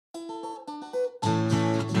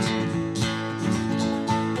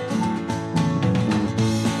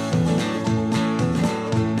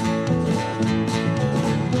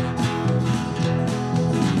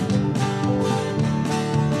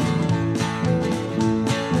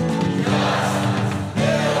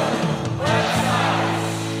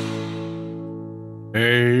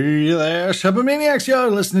Shopomaniacs. You're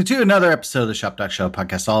listening to another episode of the Shop Talk Show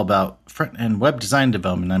podcast, all about front-end web design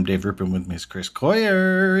development. I'm Dave Rupin. With me is Chris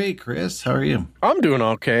Coyer. Hey, Chris, how are you? I'm doing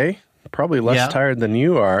okay. Probably less tired than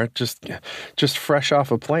you are. Just fresh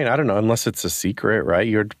off a plane. I don't know, unless it's a secret, right?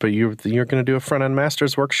 You're going to do a front-end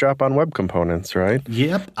master's workshop on web components, right?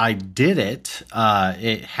 Yep, I did it.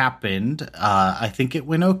 It happened. I think it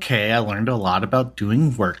went okay. I learned a lot about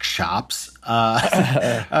doing workshops.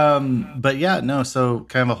 But yeah, no. So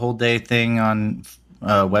kind of a whole day thing on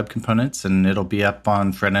web components, and it'll be up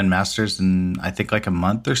on front-end masters in I think like a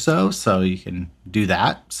month or so. So you can do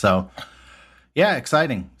that. So. Yeah,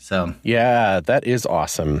 exciting. So yeah, that is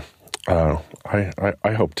awesome. I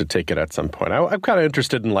hope to take it at some point. I'm kind of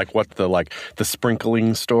interested in like what the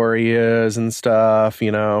sprinkling story is and stuff.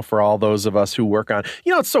 You know, for all those of us who work on,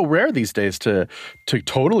 it's so rare these days to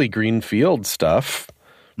totally greenfield stuff.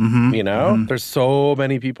 Mm-hmm, There's so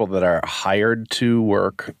many people that are hired to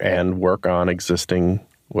work on existing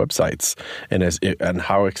websites, and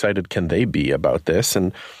how excited can they be about this?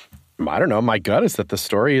 And I don't know. My gut is that the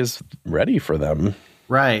story is ready for them.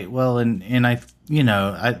 Right. Well, and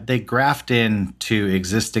they graft into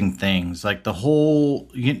existing things like the whole.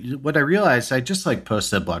 What I realized, I just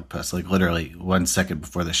posted a blog post literally 1 second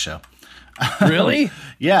before the show. Really?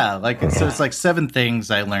 Yeah. So it's like 7 things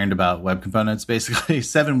I learned about web components. Basically,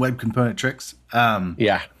 7 web component tricks.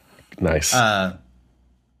 Yeah. Nice.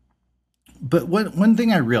 But one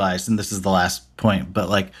thing I realized, and this is the last point,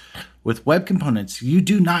 but with web components, you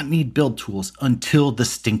do not need build tools until the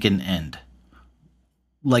stinking end.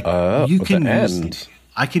 I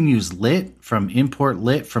can use lit from import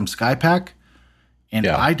lit from Skypack, and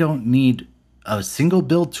I don't need a single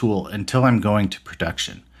build tool until I'm going to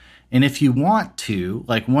production. And if you want to,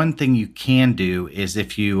 one thing you can do is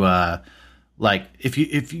if you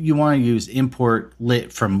if you want to use import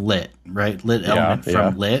lit from lit, right? Lit element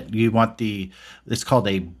from lit, you want it's called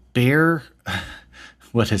a bare.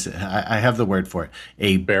 What is it? I have the word for it.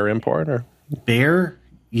 A bare import or bare?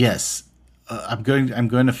 Yes. I'm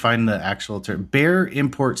going to find the actual term. Bare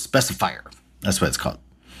import specifier. That's what it's called.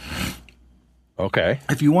 Okay.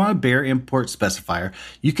 If you want a bare import specifier,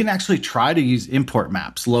 you can actually try to use import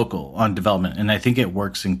maps local on development, and I think it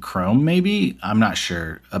works in Chrome. Maybe I'm not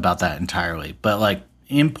sure about that entirely, but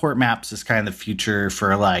import maps is kind of the future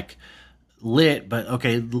for lit, but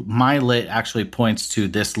okay, my lit actually points to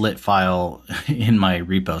this lit file in my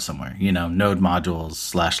repo somewhere, node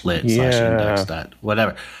modules /lit /index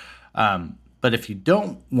whatever. But if you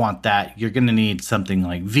don't want that, you're going to need something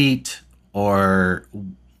like Vite or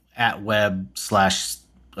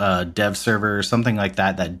 @web/dev server or something like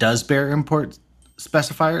that does bear import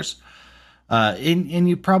specifiers. And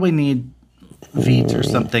you probably need Vite or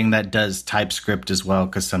something that does TypeScript as well,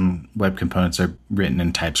 because some web components are written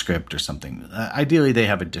in TypeScript or something. Ideally, they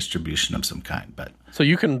have a distribution of some kind. But so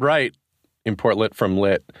you can write import lit from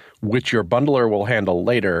lit, which your bundler will handle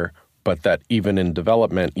later, but that even in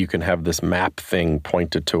development, you can have this map thing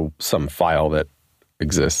pointed to some file that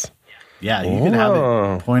exists. Yeah, you can have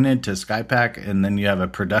it pointed to Skypack, and then you have a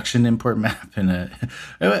production import map and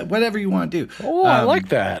whatever you want to do. Oh, I like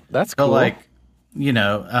that. That's cool.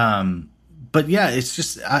 But yeah, it's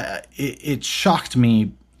just it shocked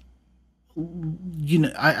me.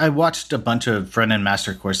 I watched a bunch of front end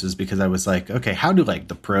master courses because I was like, okay, how do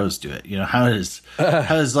the pros do it? How does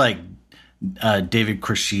David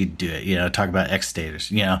Khurshid do it? Talk about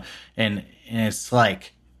XState, and it's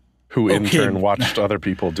who in turn watched other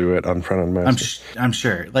people do it on front end master. I'm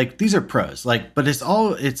sure. These are pros. But it's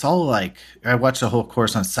all I watched a whole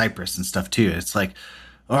course on Cypress and stuff too. It's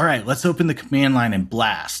all right, let's open the command line and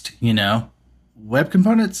blast. Web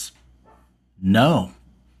components, no.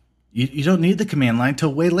 You don't need the command line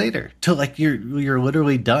till way later, till you're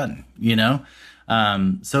literally done,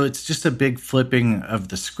 So it's just a big flipping of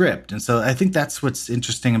the script. And so I think that's what's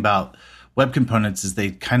interesting about web components is they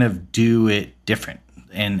kind of do it different.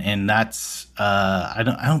 And that's I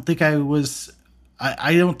don't think that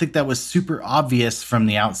was super obvious from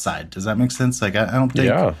the outside. Does that make sense? I don't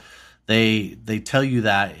think they tell you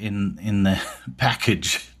that in the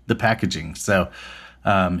packaging. So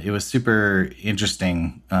it was super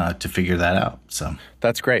interesting to figure that out. So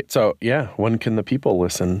that's great. So when can the people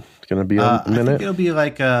listen? It's going to be a minute. I think it'll be a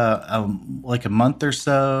month or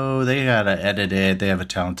so. They gotta edit it. They have a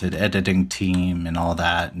talented editing team and all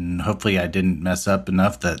that. And hopefully, I didn't mess up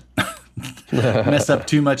enough that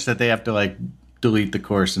too much that they have to delete the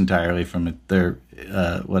course entirely from their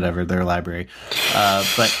library.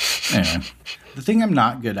 But anyway, the thing I'm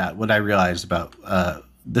not good at, what I realized about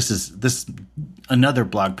this another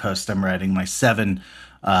blog post I'm writing, my 7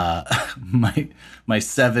 my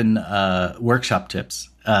 7 workshop tips.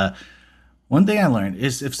 One thing I learned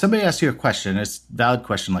is if somebody asks you a question, it's a valid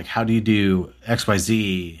question, like how do you do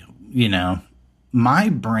XYZ, you know, my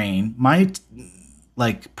brain, my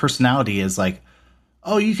like personality is like,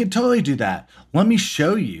 oh, you could totally do that. Let me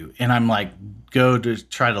show you. And I'm like, go to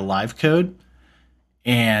try to live code,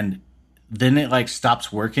 and then it like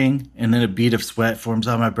stops working, and then a bead of sweat forms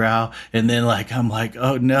on my brow, and then like I'm like,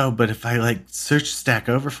 oh no, but if I like search Stack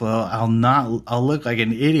Overflow, I'll look like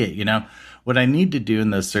an idiot, you know. What I need to do in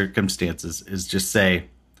those circumstances is just say,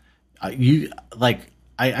 I need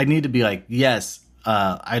to be like, yes,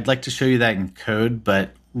 I'd like to show you that in code,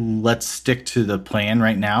 but let's stick to the plan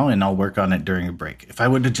right now, and I'll work on it during a break. If I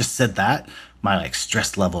would have just said that, my like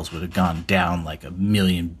stress levels would have gone down like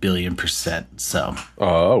 1,000,000,000,000%. So,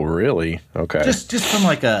 Oh, really? Okay. just from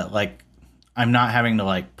I'm not having to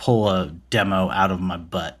like pull a demo out of my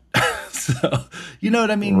butt. So, you know what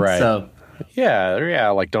I mean? Right. So, Yeah.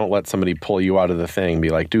 Like, don't let somebody pull you out of the thing. Be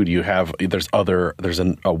like, dude, there's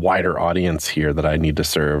a wider audience here that I need to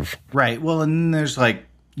serve. right. Well, and then there's like,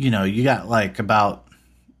 you know, you got like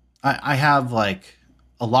I have like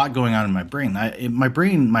a lot going on in my brain. My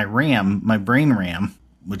brain RAM,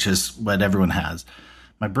 which is what everyone has.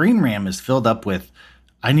 My brain RAM is filled up with,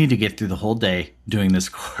 I need to get through the whole day doing this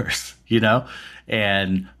course, you know?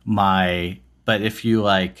 But if you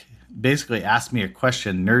like basically ask me a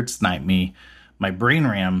question, nerd snipe me, my brain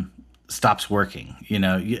RAM stops working. You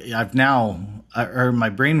know, my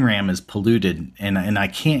brain RAM is polluted, and I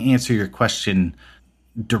can't answer your question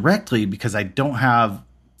directly because I don't have,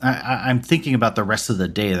 I'm thinking about the rest of the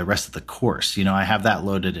day, the rest of the course. You know, I have that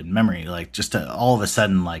loaded in memory, like just to all of a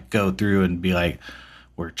sudden like go through and be like,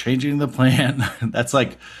 we're changing the plan. That's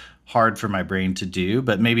like hard for my brain to do,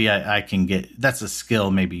 but maybe I can that's a skill.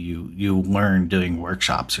 Maybe you learn doing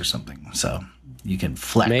workshops or something. So you can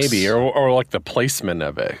flex. Maybe, or like the placement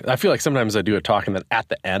of it. I feel like sometimes I do a talk and then at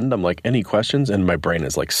the end, I'm like, any questions? And my brain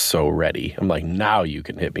is like so ready. I'm like, now you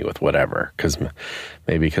can hit me with whatever. Because the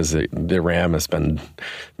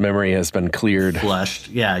memory has been cleared. Flushed.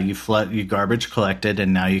 Yeah, you garbage collected,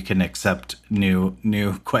 and now you can accept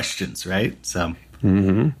new questions, right? So.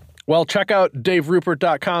 Mm-hmm. Well, check out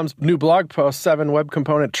DaveRupert.com's new blog post, 7 Web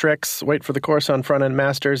Component Tricks. Wait for the course on Front-End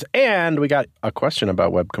Masters. And we got a question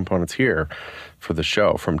about web components here for the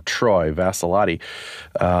show from Troy Vassilotti.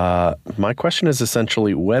 My question is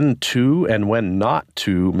essentially when to and when not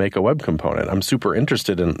to make a web component. I'm super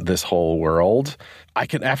interested in this whole world.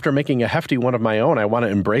 After making a hefty one of my own, I want to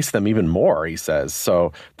embrace them even more, he says.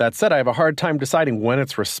 So that said, I have a hard time deciding when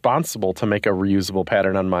it's responsible to make a reusable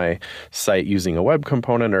pattern on my site using a web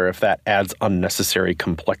component, or if that adds unnecessary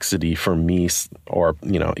complexity for me, or,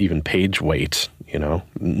 you know, even page weight, you know,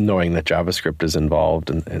 knowing that JavaScript is involved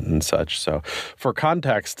and such. So for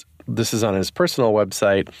context, this is on his personal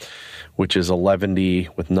website, which is Eleventy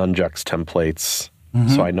with Nunjucks templates.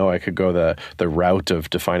 Mm-hmm. So I know I could go the route of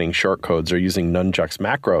defining shortcodes or using Nunjucks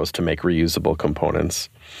macros to make reusable components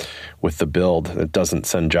with the build that doesn't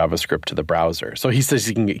send JavaScript to the browser. So he says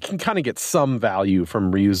he can kind of get some value from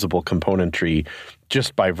reusable componentry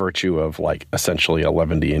just by virtue of like essentially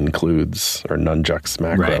Eleventy includes or Nunjucks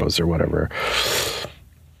macros or whatever.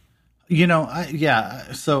 You know,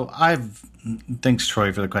 So thanks,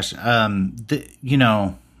 Troy, for the question.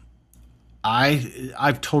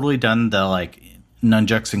 I've totally done the like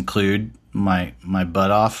Nunjucks include my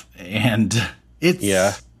butt off, and it's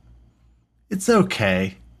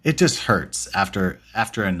okay. It just hurts after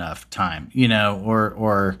enough time, you know,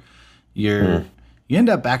 or you end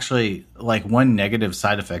up actually, like, one negative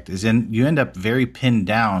side effect is you end up very pinned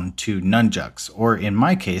down to Nunjucks, or in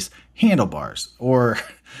my case, handlebars, or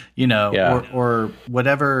you know, or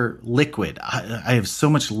whatever liquid. I have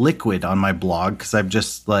so much liquid on my blog because I've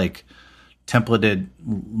just like templated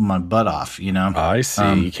my butt off, you know. I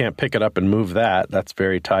see. You can't pick it up and move that. That's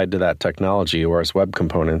very tied to that technology, whereas web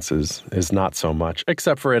components is not so much,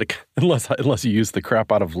 except for it unless you use the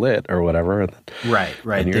crap out of lit or whatever. Right.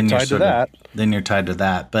 And you're tied to that. Then you're tied to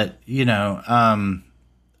that. But you know,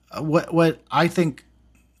 what I think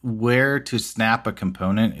where to snap a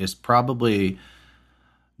component is probably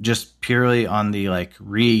just purely on the like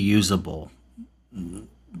reusable.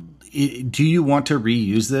 Do you want to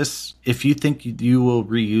reuse this? If you think you will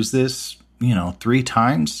reuse this, you know, 3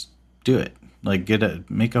 times, do it. Like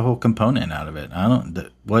make a whole component out of it.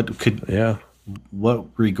 What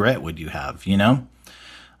regret would you have, you know?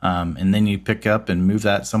 And then you pick up and move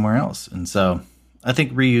that somewhere else. And so I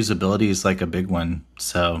think reusability is like a big one.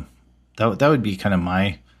 So that would be kind of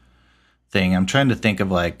my thing. I'm trying to think of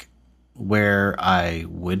like where I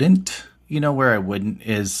wouldn't,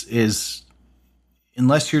 is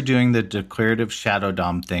unless you're doing the declarative shadow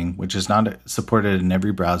DOM thing, which is not supported in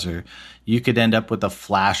every browser, you could end up with a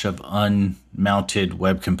flash of unmounted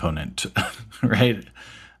web component, right?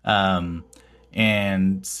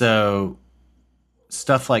 And so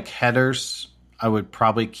stuff like headers, I would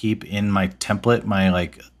probably keep in my template, my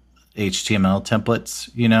like HTML templates,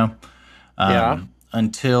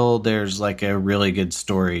 until there's like a really good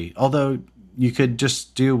story. Although you could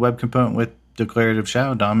just do web component with declarative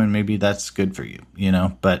shadow DOM and maybe that's good for you,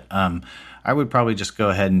 But I would probably just go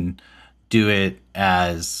ahead and do it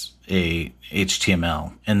as a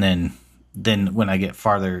HTML, and then when I get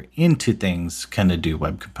farther into things, kind of do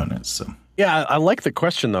web components. So yeah, I like the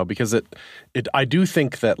question though, because I do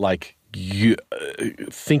think that like you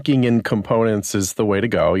thinking in components is the way to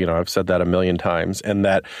go. I've said that a million times, and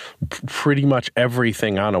that pretty much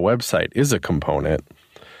everything on a website is a component.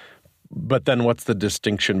 But then what's the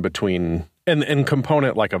distinction between and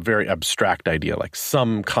component, like a very abstract idea, like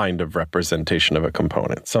some kind of representation of a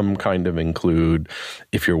component, some kind of include.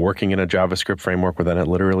 If you're working in a JavaScript framework, well, then it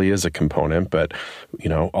literally is a component. But,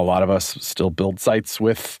 a lot of us still build sites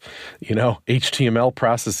with, HTML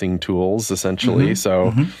processing tools, essentially.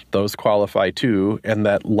 So those qualify too. And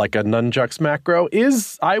that like a nunjucks macro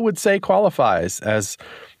I would say, qualifies as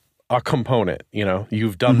a component.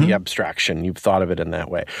 You've done the abstraction, you've thought of it in that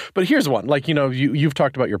way. But here's one, like, you've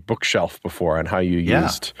talked about your bookshelf before and how you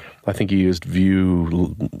used, I think you used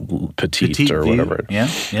Vue Petite or Vue. whatever. Yeah.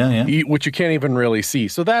 Which you can't even really see.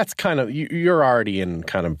 So that's kind of, you're already in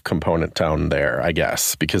kind of component town there, I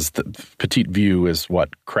guess, because the Petite Vue is what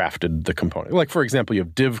crafted the component. Like, for example, you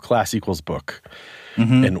have div class equals book.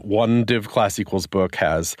 And one div class equals book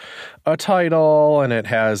has a title, and it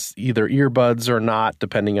has either earbuds or not,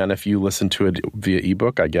 depending on if you listen to it via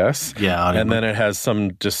ebook, I guess. Yeah. And then it has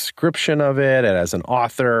some description of it. It has an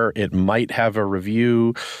author. It might have a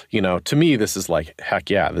review. To me, this is like, heck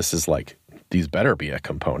yeah, this is like, these better be a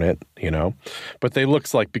component, But they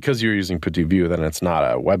looks like, because you're using Petite Vue, then it's not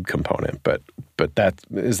a web component. But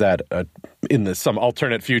in some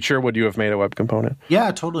alternate future, would you have made a web component?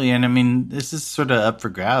 Yeah, totally. And I mean, this is sort of up for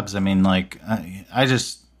grabs. I mean, like, I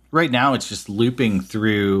just right now it's just looping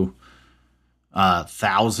through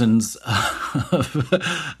thousands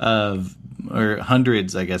of or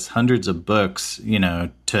hundreds of books,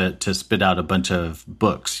 to spit out a bunch of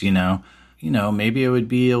books, maybe it would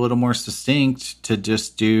be a little more succinct to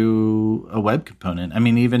just do a web component. I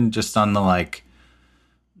mean, even just on the like,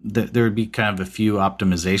 there would be kind of a few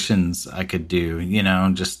optimizations I could do,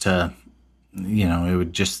 just to, it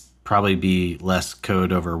would just probably be less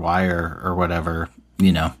code over wire or whatever,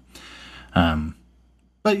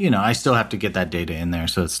 But, I still have to get that data in there,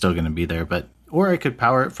 so it's still going to be there. Or I could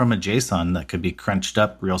power it from a JSON that could be crunched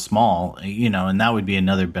up real small, and that would be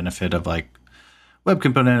another benefit of like web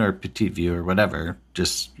component or Petite Vue or whatever.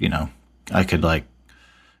 Just, I could like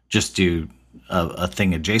just do a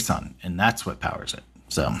thing of JSON, and that's what powers it.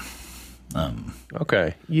 So,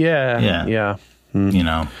 okay. Yeah.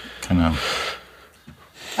 Kind of,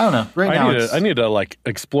 I don't know. Right now, I need to like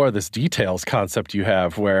explore this details concept you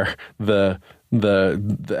have, where the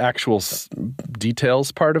actual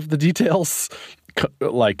details part of the details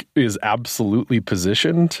like is absolutely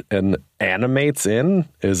positioned and animates in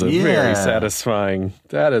is a very satisfying.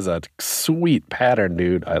 That is a sweet pattern,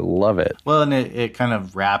 dude. I love it. Well, and it kind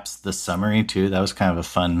of wraps the summary too. That was kind of a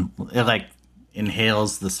fun. It like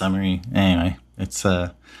inhales the summary. Anyway, it's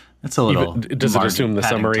a little. Does it assume the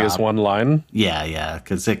summary is one line? Yeah,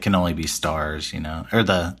 because it can only be stars, or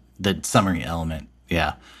the summary element.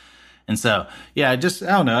 Yeah. And so, I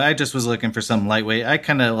don't know. I just was looking for some lightweight. I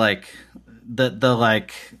kind of like the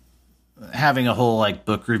like having a whole like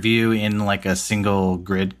book review in like a single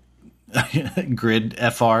grid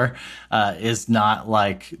FR is not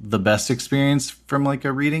like the best experience from like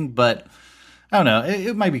a reading, but I don't know.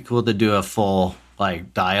 It might be cool to do a full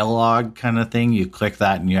like dialogue kind of thing. You click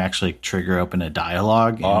that and you actually trigger open a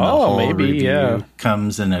dialogue, and the whole review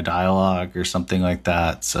comes in a dialogue or something like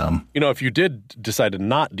that. So, if you did decide to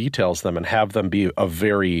not details them and have them be a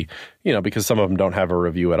very, because some of them don't have a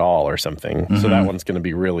review at all or something. So that one's going to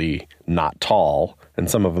be really not tall, and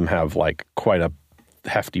some of them have like quite a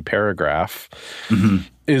hefty paragraph.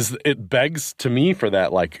 It begs to me for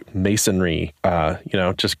that like masonry,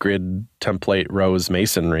 just grid template rows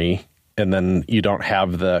masonry. And then you don't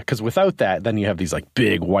have because without that, then you have these like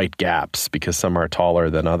big white gaps because some are taller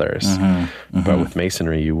than others. But with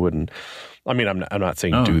masonry, you wouldn't. I mean, I'm not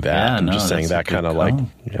saying do that. Yeah, I'm just saying that kind of like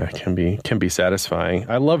can be satisfying.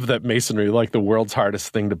 I love that masonry, like the world's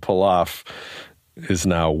hardest thing to pull off, is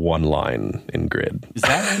now one line in grid. Is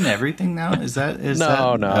that in everything now?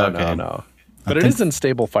 No. But it is in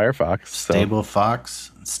Stable Firefox. So.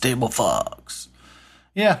 Stable Fox.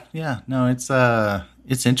 Yeah. No,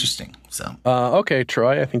 it's interesting. So okay,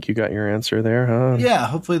 Troy, I think you got your answer there, huh? Yeah,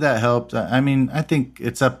 hopefully that helped. I mean, I think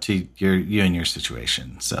it's up to you and your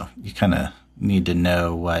situation. So you kind of need to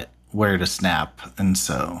know where to snap. And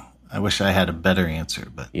so I wish I had a better answer,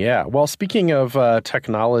 but yeah. Well, speaking of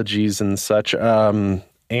technologies and such,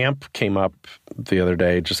 AMP came up the other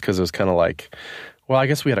day just because it was kind of like, well, I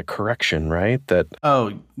guess we had a correction, right?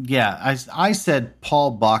 Oh, yeah. I said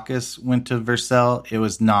Paul Bacchus went to Vercel. It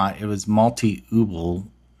was not. It was Malte Ubel.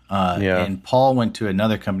 And Paul went to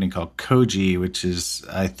another company called Koji, which is,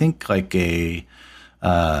 I think, like a,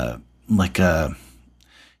 sort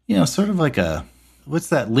of like a, what's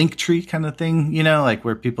that, link tree kind of thing, like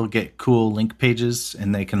where people get cool link pages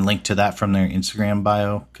and they can link to that from their Instagram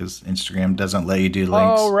bio because Instagram doesn't let you do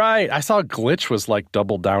links. Oh, right. I saw Glitch was like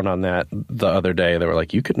doubled down on that the other day. They were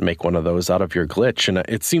like, you could make one of those out of your Glitch. And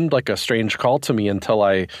it seemed like a strange call to me until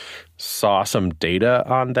I saw some data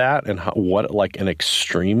on that and what like an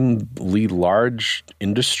extremely large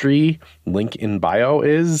industry link in bio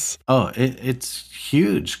is. Oh, it's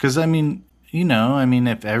huge because, I mean,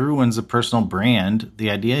 if everyone's a personal brand, the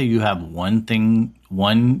idea you have one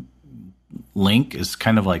link is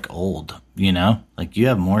kind of like old, like you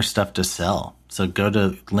have more stuff to sell. So go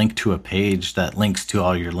to link to a page that links to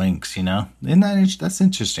all your links, and that's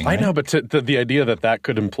interesting. I right? know, but the idea that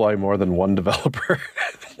could employ more than one developer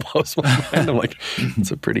blows my mind. I'm like,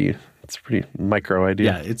 it's a pretty micro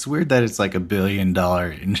idea. Yeah, it's weird that it's like $1 billion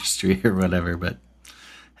industry or whatever, but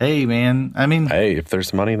hey, man, I mean... Hey, if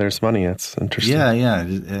there's money, there's money. It's interesting. Yeah.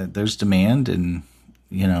 There's demand, and,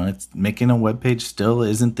 it's making a web page still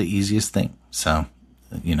isn't the easiest thing. So,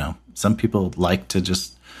 some people like to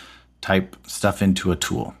just type stuff into a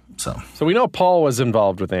tool. So we know Paul was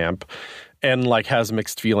involved with AMP and, like, has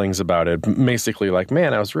mixed feelings about it. Basically, like,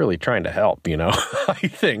 man, I was really trying to help, I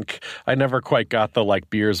think. I never quite got the, like,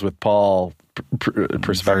 beers with Paul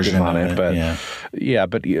perspective on it,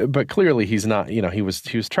 but but clearly he's not, he was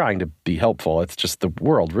trying to be helpful. It's just the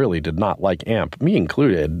world really did not like AMP, me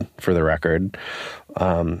included, for the record.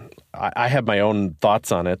 I have my own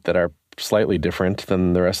thoughts on it that are slightly different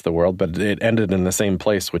than the rest of the world, but it ended in the same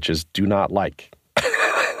place, which is do not like.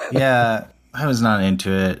 Yeah, I was not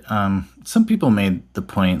into it. Some people made the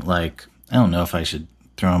point, like, I don't know if I should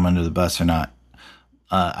throw him under the bus or not.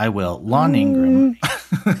 I will. Lon Ingram,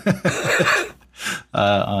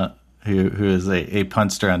 who is a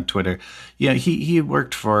punster on Twitter. Yeah, he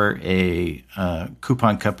worked for a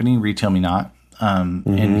coupon company, Retail Me Not,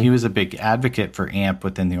 and he was a big advocate for AMP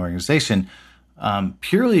within the organization,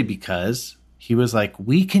 purely because he was like,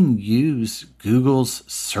 we can use Google's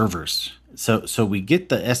servers. So we get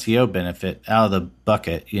the SEO benefit out of the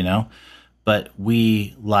bucket, but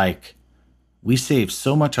we save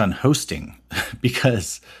so much on hosting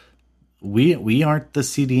because we aren't the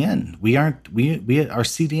CDN. Our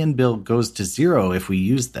CDN bill goes to zero if we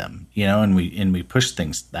use them, and we push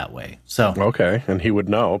things that way. So okay, and he would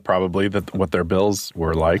know probably that what their bills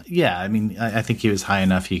were like. Yeah, I mean, I think he was high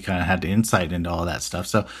enough. He kind of had insight into all that stuff.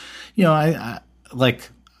 So, I like.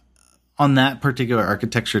 On that particular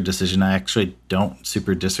architecture decision, I actually don't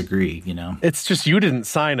super disagree, It's just you didn't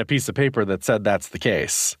sign a piece of paper that said that's the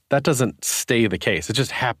case. That doesn't stay the case. It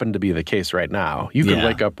just happened to be the case right now. You could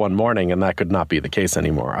wake up one morning and that could not be the case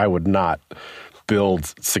anymore. I would not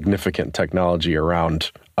build significant technology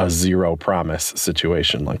around a zero promise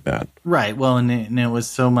situation like that. Right. Well, and it was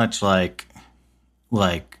so much like,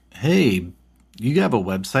 hey, you have a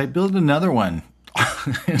website, build another one.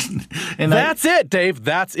 and that's it, Dave.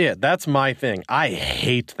 That's it. That's my thing. I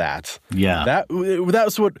hate that. Yeah.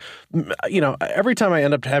 That's what, every time I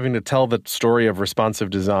end up having to tell the story of responsive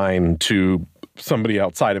design to somebody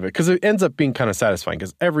outside of it, because it ends up being kind of satisfying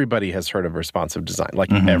because everybody has heard of responsive design,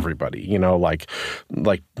 like everybody, like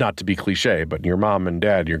not to be cliche, but your mom and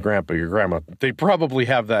dad, your grandpa, your grandma, they probably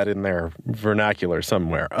have that in their vernacular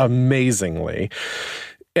somewhere, amazingly.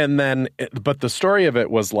 And then, but the story of it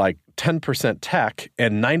was like 10% tech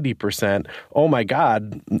and 90%, oh my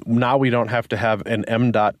God, now we don't have to have an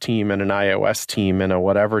MDOT team and an iOS team and a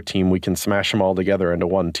whatever team. We can smash them all together into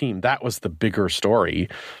one team. That was the bigger story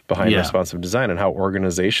behind responsive design and how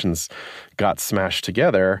organizations got smashed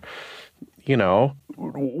together.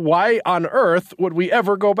 Why on earth would we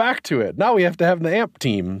ever go back to it? Now we have to have the AMP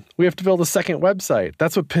team. We have to build a second website.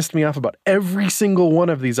 That's what pissed me off about every single one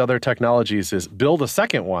of these other technologies is build a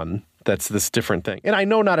second one that's this different thing. And I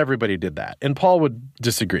know not everybody did that. And Paul would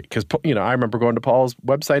disagree because, I remember going to Paul's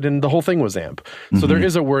website and the whole thing was AMP. So there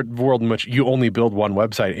is a world in which you only build one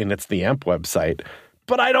website and it's the AMP website.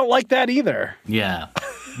 but I don't like that either. Yeah.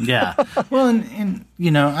 Yeah. Well, and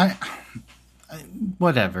I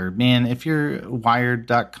whatever, man, if you're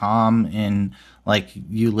wired.com and like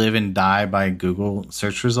you live and die by Google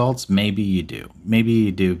search results, maybe you do. Maybe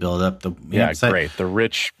you do build up the website. Great.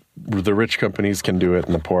 The rich companies can do it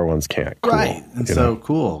and the poor ones can't. Cool. Right. And so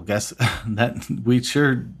cool. Guess that we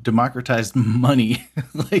sure democratized money.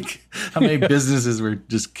 Like how many businesses were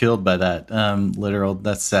just killed by that?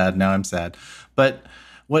 That's sad. Now I'm sad. But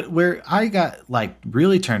where I got like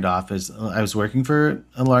really turned off is I was working for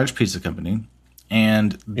a large pizza company,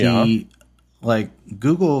 and like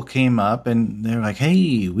Google came up and they're like,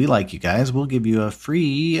 "Hey, we like you guys. We'll give you a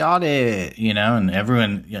free audit," and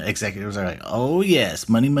everyone, executives are like, "Oh yes,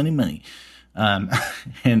 money, money, money."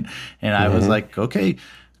 And I was like, "Okay,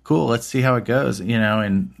 cool. Let's see how it goes."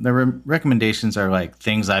 And the recommendations are like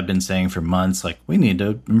things I've been saying for months, like we need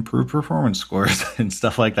to improve performance scores and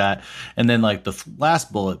stuff like that. And then like the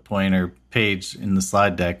last bullet point or page in the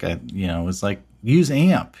slide deck, was like, use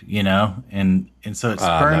AMP, and so it's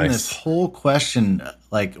spurring this whole question,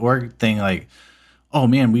 like org thing, like, oh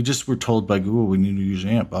man, we just were told by Google we need to use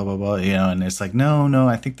AMP, blah blah blah, and it's like, no,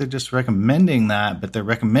 I think they're just recommending that, but they're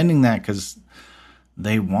recommending that because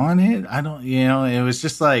they want it. I don't, it was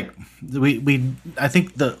just like I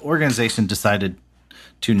think the organization decided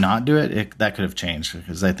to not do it. That could have changed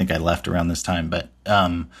because I think I left around this time, but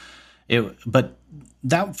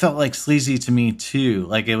that felt like sleazy to me too.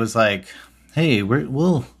 Like it was like, hey,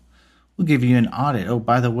 we'll give you an audit. Oh,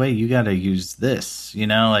 by the way, you got to use this.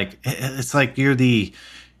 Like it's like you're the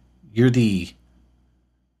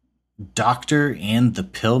doctor and the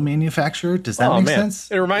pill manufacturer. Does that make sense?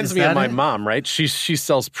 It reminds me of my mom, right? She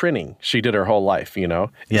sells printing. She did her whole life,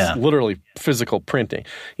 It's literally physical printing,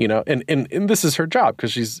 and this is her job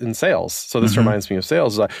because she's in sales. So this reminds me of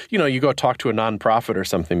sales. You go talk to a nonprofit or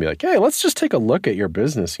something, be like, hey, let's just take a look at your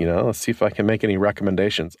business, let's see if I can make any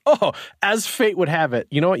recommendations. Oh, as fate would have it,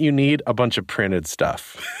 you know what you need? A bunch of printed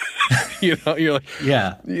stuff. You're like,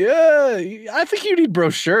 yeah, I think you need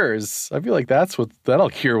brochures. I feel like that'll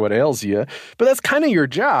cure what ails you. But that's kind of your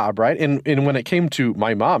job, right? And when it came to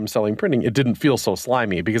my mom selling printing, it didn't feel so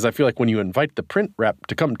slimy because I feel like when you invite the print rep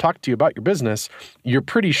to come talk to you about your business, you're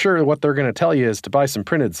pretty sure what they're going to tell you is to buy some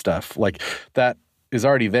printed stuff. Like that is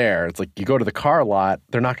already there. It's like you go to the car lot,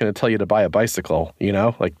 they're not going to tell you to buy a bicycle,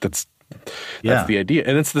 like that's the idea.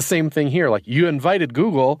 And it's the same thing here. Like you invited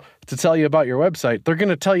Google to tell you about your website. They're going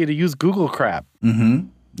to tell you to use Google crap. Mm-hmm.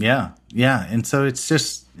 Yeah. Yeah. And so it's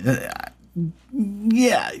just,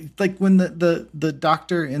 like when the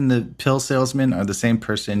doctor and the pill salesman are the same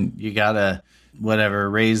person, you got to,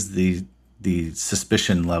 raise the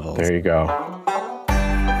suspicion levels. There you go.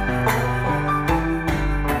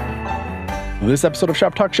 This episode of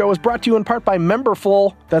Shop Talk Show is brought to you in part by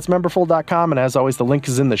Memberful. That's memberful.com. And as always, the link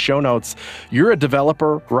is in the show notes. You're a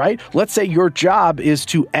developer, right? Let's say your job is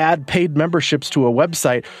to add paid memberships to a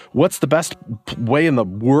website. What's the best way in the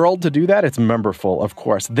world to do that? It's Memberful, of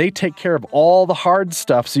course. They take care of all the hard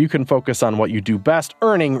stuff so you can focus on what you do best,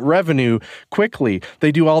 earning revenue quickly.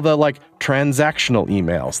 They do all the transactional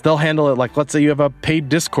emails. They'll handle it like, let's say you have a paid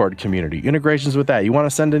Discord community, integrations with that. You want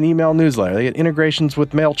to send an email newsletter. They get integrations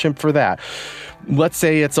with MailChimp for that. Let's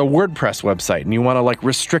say it's a WordPress website and you want to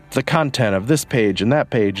restrict the content of this page and that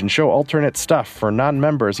page and show alternate stuff for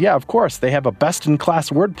non-members. Yeah, of course, they have a best-in-class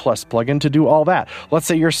WordPress plugin to do all that. Let's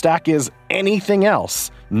say your stack is anything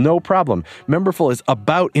else. No problem. Memberful is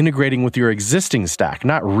about integrating with your existing stack,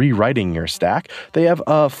 not rewriting your stack. They have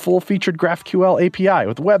a full-featured GraphQL API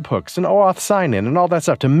with webhooks and OAuth sign-in and all that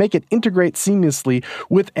stuff to make it integrate seamlessly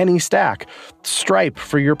with any stack. Stripe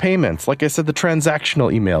for your payments. Like I said, the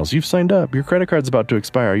transactional emails. You've signed up. Your credit card's about to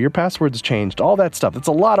expire. Your password's changed. All that stuff. It's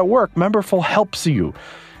a lot of work. Memberful helps you.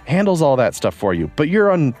 Handles all that stuff for you, but you're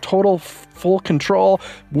on total full control,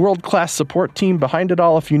 world-class support team behind it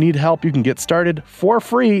all. If you need help, you can get started for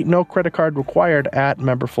free, no credit card required at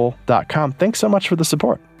memberful.com. Thanks so much for the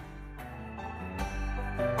support.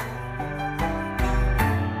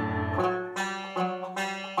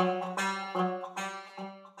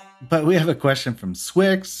 But we have a question from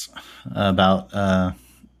Swix about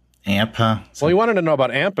AMP. Well, he wanted to know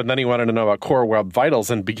about AMP, and then he wanted to know about Core Web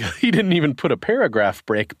Vitals, and he didn't even put a paragraph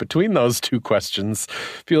break between those two questions.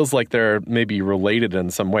 Feels like they're maybe related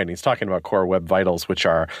in some way. And he's talking about Core Web Vitals, which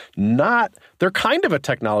are not, they're kind of a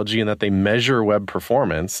technology in that they measure web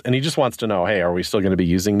performance, and he just wants to know, hey, are we still going to be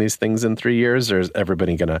using these things in 3 years, or is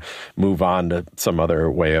everybody going to move on to some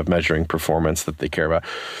other way of measuring performance that they care about?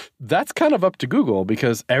 That's kind of up to Google,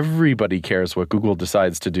 because everybody cares what Google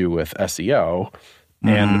decides to do with SEO.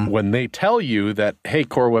 And when they tell you that, hey,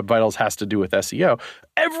 Core Web Vitals has to do with SEO,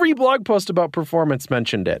 every blog post about performance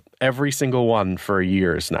mentioned it. Every single one for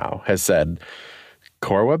years now has said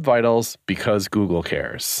Core Web Vitals because Google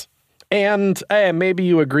cares. And maybe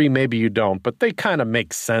you agree, maybe you don't, but they kind of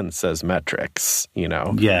make sense as metrics, you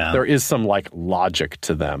know? Yeah. There is some like logic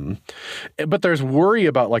to them. But there's worry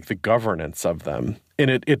about like the governance of them. And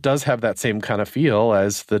it does have that same kind of feel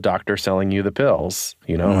as the doctor selling you the pills,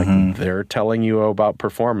 you know? Like they're telling you about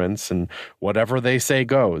performance and whatever they say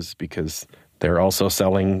goes because they're also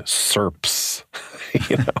selling SERPs,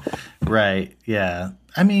 you know? Right, yeah.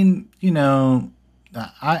 I mean, you know,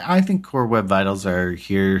 I think Core Web Vitals are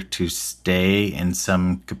here to stay in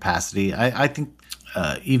some capacity. I think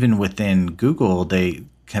even within Google, they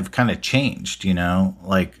have kind of changed, you know,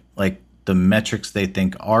 like the metrics they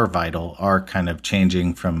think are vital are kind of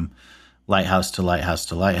changing from Lighthouse to Lighthouse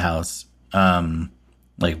to Lighthouse,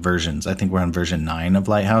 like versions. I think we're on version 9 of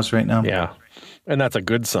Lighthouse right now. Yeah. And that's a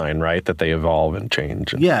good sign, right? That they evolve and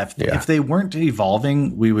change. Yeah. If they weren't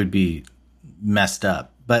evolving, we would be messed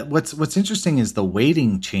up. But what's interesting is the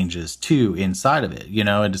weighting changes too inside of it. You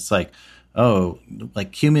know, and it's like, oh,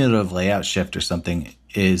 like cumulative layout shift or something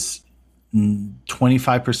is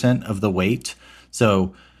 25% of the weight.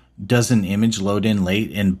 So does an image load in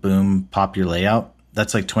late and boom, pop your layout?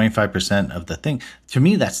 That's like 25% of the thing. To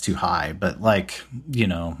me, that's too high. But like, you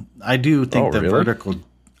know, I do think vertical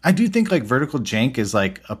jank is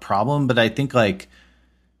like a problem. But I think like,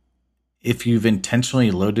 if you've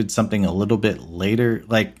intentionally loaded something a little bit later,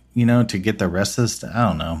 like, you know, to get the rest of this, I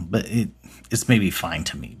don't know, but it's maybe fine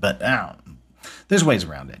to me, but there's ways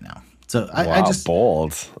around it now. So I just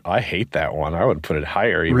bold. I hate that one. I would put it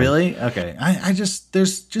higher. Even. Really? Okay.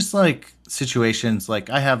 There's just like situations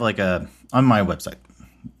like I have like on my website,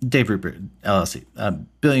 Dave Rupert LLC, $1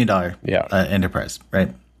 billion enterprise,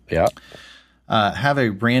 right? Yeah. Have a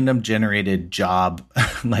random generated job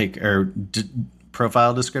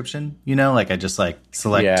profile description, you know, like I just like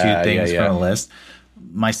select two things from a list.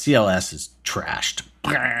 My CLS is trashed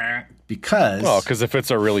because if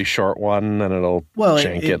it's a really short one, then it'll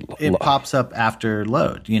jank it pops up after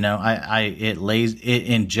load. You know, it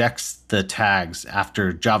injects the tags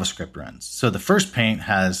after JavaScript runs. So the first paint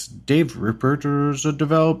has Dave Rupert is a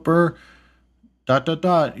developer. ...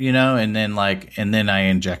 You know, and then I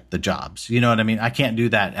inject the jobs. You know what I mean? I can't do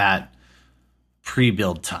that at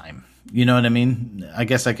pre-build time. You know what I mean? I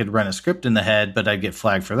guess I could run a script in the head, but I'd get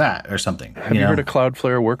flagged for that or something. Have you heard of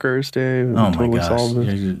Cloudflare Workers, Dave? Oh my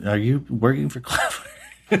gosh. Are you working for Cloudflare?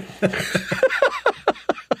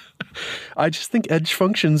 I just think edge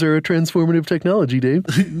functions are a transformative technology, Dave.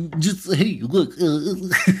 Hey, look.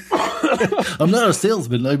 I'm not a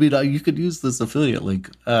salesman. I mean, you could use this affiliate link.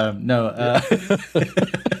 No.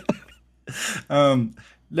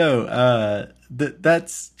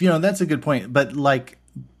 That's, you know, that's a good point. But like,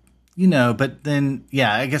 you know, but then,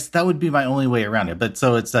 yeah, I guess that would be my only way around it. But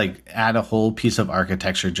so it's like add a whole piece of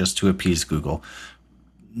architecture just to appease Google.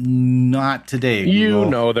 Not today. You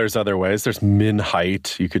know, there's other ways. There's min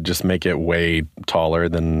height. You could just make it way taller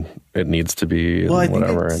than it needs to be. Well, I think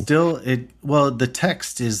the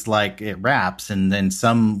text is like it wraps, and then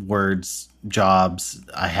some words, jobs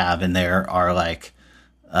I have in there are like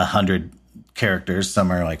 100 characters. Some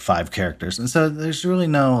are like 5 characters, and so there's really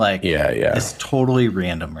no like. Yeah. It's totally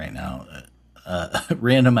random right now.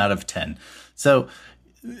 Random out of 10. So,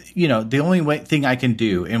 you know, the only thing I can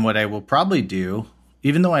do, and what I will probably do.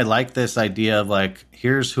 Even though I like this idea of like,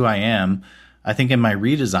 here's who I am, I think in my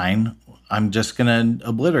redesign, I'm just going to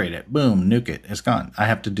obliterate it. Boom, nuke it. It's gone. I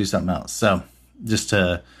have to do something else. So just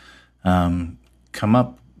to come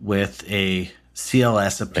up with a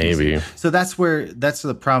CLS appeasement. Maybe. So that's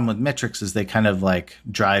the problem with metrics is they kind of like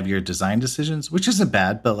drive your design decisions, which isn't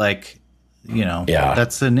bad, but like, you know,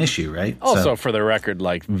 that's an issue, right? Also, for the record,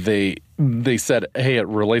 like they said, hey, it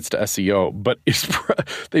relates to SEO, but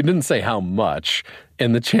they didn't say how much.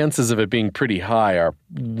 And the chances of it being pretty high are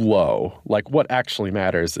low. Like what actually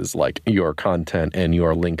matters is like your content and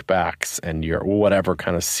your link backs and your whatever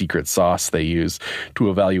kind of secret sauce they use to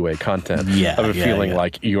evaluate content. I have a feeling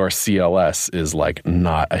like your CLS is like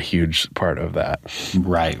not a huge part of that.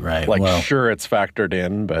 Right. Like sure, it's factored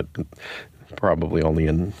in, but probably only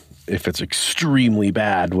in... If it's extremely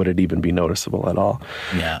bad, would it even be noticeable at all?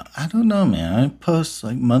 Yeah, I don't know, man. I post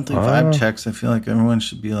like monthly vibe checks. I feel like everyone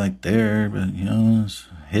should be like there, but you know,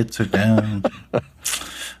 hits are down.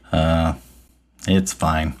 It's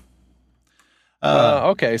fine.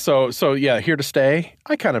 Okay, so yeah, here to stay.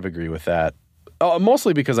 I kind of agree with that.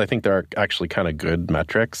 Mostly because I think there are actually kind of good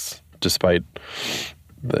metrics, despite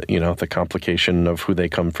the complication of who they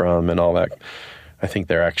come from and all that. I think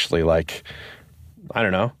they're actually like I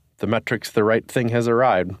don't know, the metrics, the right thing has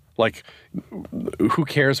arrived. Like, who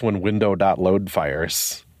cares when window.load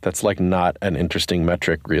fires? That's like not an interesting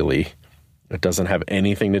metric, really. It doesn't have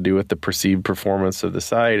anything to do with the perceived performance of the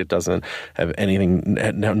site. It doesn't have anything,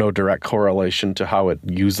 no direct correlation to how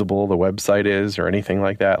usable the website is or anything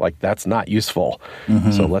like that. Like, that's not useful.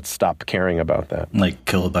 So let's stop caring about that. Like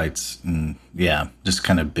kilobytes and just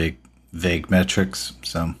kind of big, vague metrics.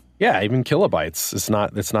 So yeah, even kilobytes. It's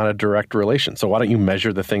not a direct relation. So why don't you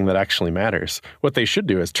measure the thing that actually matters? What they should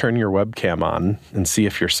do is turn your webcam on and see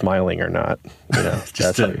if you're smiling or not. You know,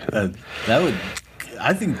 that would.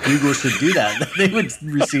 I think Google should do that. They would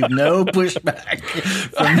receive no pushback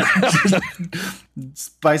from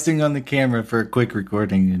spicing on the camera for a quick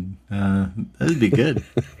recording, and that would be good.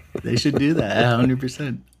 They should do that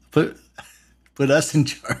 100%. Put us in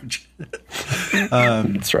charge.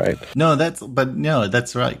 That's right. No,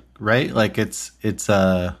 that's right. Right? Like it's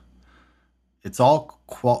all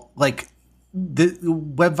like the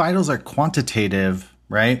Web Vitals are quantitative,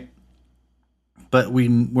 right? But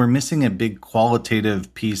we're missing a big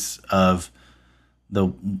qualitative piece of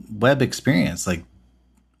the web experience. Like,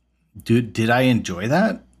 did I enjoy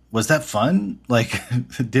that? Was that fun? Like,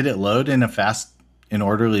 did it load in a fast and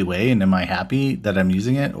orderly way? And am I happy that I'm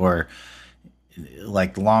using it? Or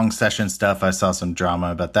like long session stuff, I saw some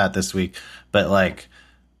drama about that this week. But like,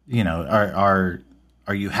 you know, are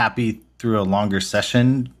you happy through a longer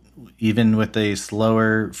session, even with a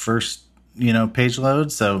slower first, page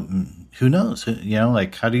load? So who knows?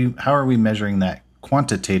 Like how are we measuring that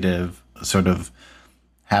quantitative sort of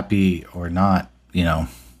happy or not,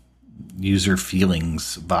 user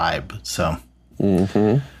feelings vibe? So,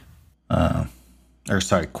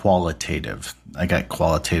 qualitative. I got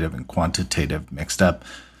qualitative and quantitative mixed up.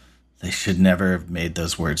 They should never have made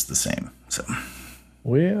those words the same. So,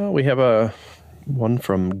 well, we have one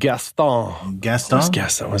from Gaston. Gaston? Who's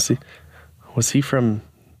Gaston? Was he from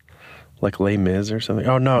like Les Mis or something?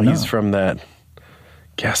 Oh no, he's from that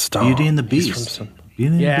Gaston. Beauty and the Beast.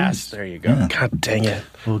 Yes, there you go. Yeah. God dang it.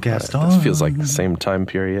 Well, Gaston. This feels like the same time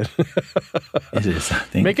period. It is, I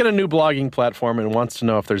think. Making a new blogging platform and wants to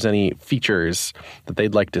know if there's any features that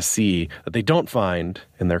they'd like to see that they don't find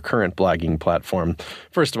in their current blogging platform.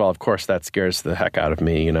 First of all, of course, that scares the heck out of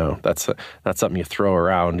me. That's not something you throw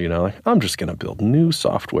around, like, I'm just going to build new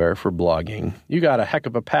software for blogging. You got a heck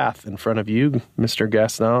of a path in front of you, Mr.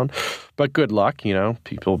 Gaston. But good luck,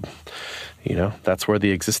 people... that's where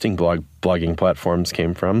the existing blogging platforms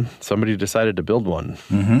came from. Somebody decided to build one.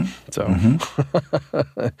 So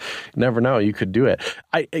never know. You could do it.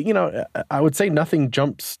 I would say nothing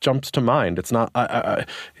jumps to mind. It's not.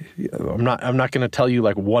 I'm not going to tell you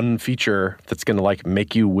like one feature that's going to like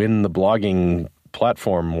make you win the blogging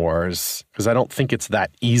platform wars, because I don't think it's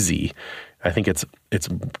that easy. I think it's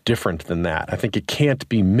different than that. I think it can't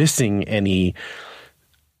be missing any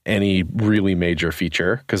really major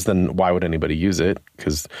feature, because then why would anybody use it?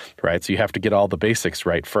 So you have to get all the basics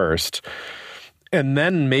right first. And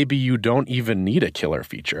then maybe you don't even need a killer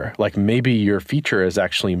feature. Like maybe your feature is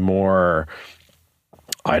actually more,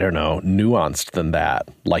 I don't know, nuanced than that.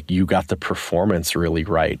 Like you got the performance really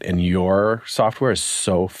right and your software is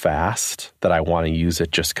so fast that I want to use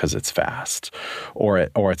it just because it's fast, or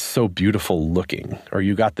it's so beautiful looking, or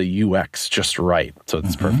you got the UX just right, so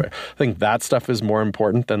it's perfect. I think that stuff is more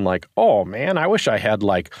important than like, oh man, I wish I had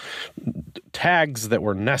like tags that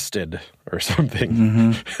were nested or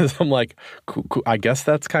something. I'm like, cool, I guess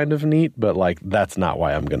that's kind of neat, but like that's not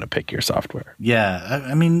why I'm going to pick your software. Yeah,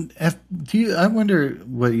 I mean, I wonder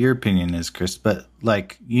what your opinion is, Chris, but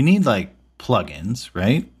like you need like plugins,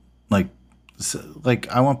 right? Like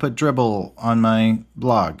I want to put Dribbble on my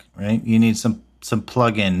blog, right? You need some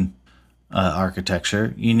plugin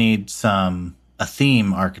architecture. You need a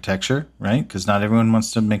theme architecture, right? Because not everyone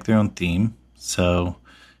wants to make their own theme. So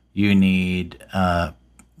you need SEO.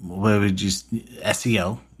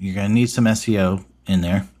 You're going to need some SEO in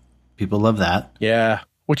there. People love that. Yeah,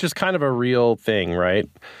 which is kind of a real thing, right?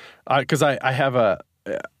 Because I'm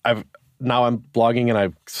blogging and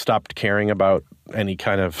I've stopped caring about any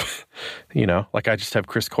kind of, like I just have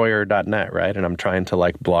chriscoyer.net, right? And I'm trying to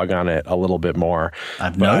like blog on it a little bit more.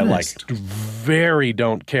 I've noticed. I like very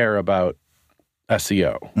don't care about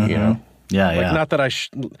SEO, Yeah, Not that I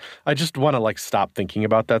just want to like stop thinking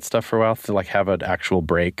about that stuff for a while to like have an actual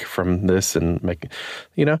break from this and make,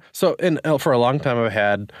 So for a long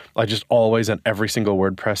time I just always on every single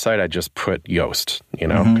WordPress site I just put Yoast,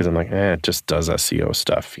 because I'm like, it just does SEO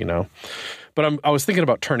stuff, But I was thinking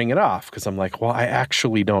about turning it off because I'm like, well, I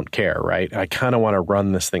actually don't care, right? I kind of want to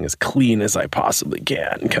run this thing as clean as I possibly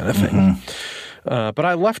can, kind of thing. But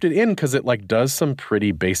I left it in because it like does some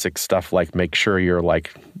pretty basic stuff, like make sure your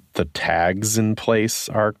like the tags in place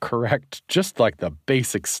are correct. Just like the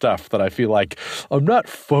basic stuff that I feel like I'm not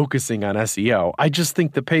focusing on SEO. I just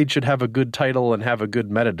think the page should have a good title and have a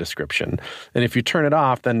good meta description. And if you turn it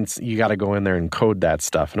off, then you got to go in there and code that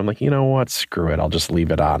stuff. And I'm like, you know what? Screw it. I'll just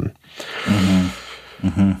leave it on.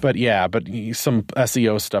 But yeah, some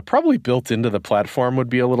SEO stuff probably built into the platform would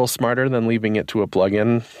be a little smarter than leaving it to a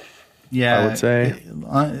plugin. Yeah, I would say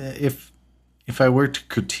if I were to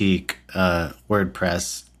critique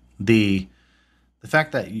WordPress, the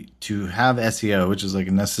fact that to have SEO, which is like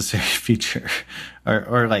a necessary feature,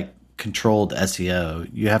 or like controlled SEO,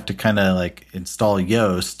 you have to kind of like install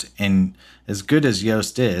Yoast, and as good as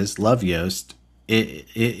Yoast is, love Yoast. It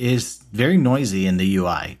is very noisy in the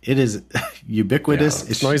UI. It is ubiquitous. Yeah,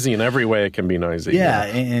 it's noisy in every way it can be noisy. Yeah,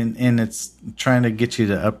 and it's trying to get you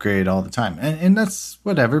to upgrade all the time, and that's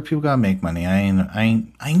whatever. People gotta make money. I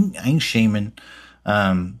ain't shaming.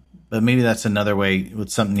 But maybe that's another way with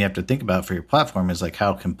something you have to think about for your platform is like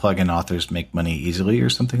how can plugin authors make money easily or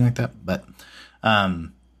something like that. But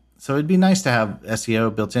so it'd be nice to have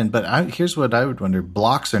SEO built in. But here's what I would wonder: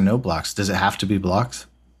 blocks or no blocks? Does it have to be blocks?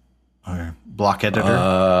 Or block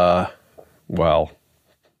editor? Well,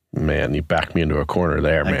 man, you backed me into a corner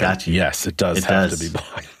there, man. I got you. Yes, it does have to be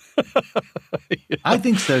block. Yeah. I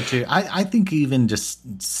think so too. I think even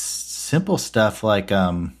just simple stuff like, you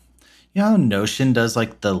know how Notion does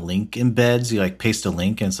like the link embeds? You like paste a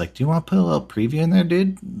link and it's like, do you want to put a little preview in there,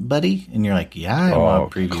 dude, buddy? And you're like, yeah, I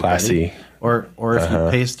want a preview, classy. buddy. Or if you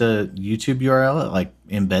paste a YouTube URL, it like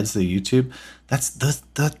embeds the YouTube.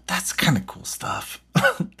 That's kind of cool stuff.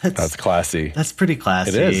 That's classy. That's pretty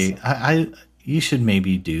classy. It is. You should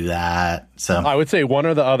maybe do that. So I would say one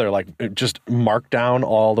or the other, like just mark down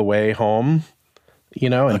all the way home, you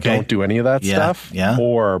know, and don't do any of that stuff. Yeah.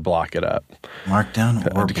 Or block it up.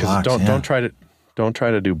 Markdown or because blocks. Don't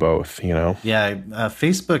try to do both, you know. Yeah,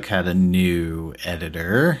 Facebook had a new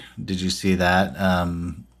editor. Did you see that?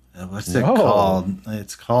 What's it called?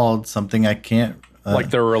 It's called something I can't.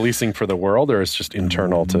 Like they're releasing for the world, or it's just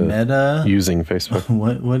internal to Meta using Facebook.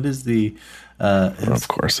 What is the? Of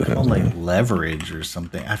course, it is like leverage or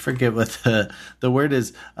something. I forget what the word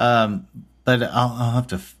is. But I'll have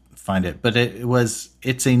to find it. But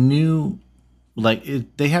it's a new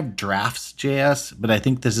they have Drafts.js, but I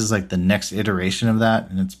think this is like the next iteration of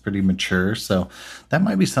that, and it's pretty mature. So that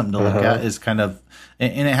might be something to look at. Is kind of,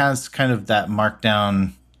 and it has kind of that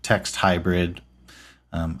markdown text hybrid.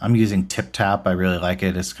 I'm using TipTap. I really like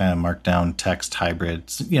it. It's kind of markdown text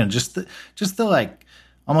hybrid. You know, just the like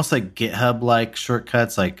almost like GitHub like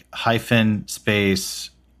shortcuts, like hyphen space,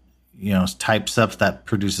 you know, type stuff that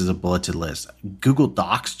produces a bulleted list. Google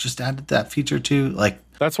Docs just added that feature too. Like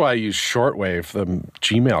that's why I use Shortwave, the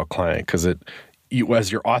Gmail client, because as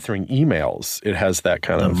you're authoring emails, it has that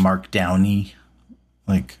kind of markdowny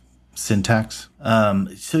like syntax.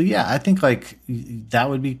 So yeah, I think like that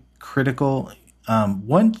would be critical.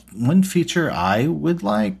 One feature I would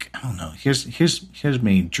like, I don't know. Here's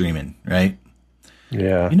me dreaming, right?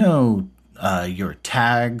 Yeah. You know, your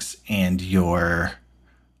tags and your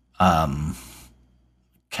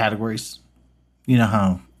categories. You know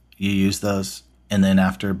how you use those, and then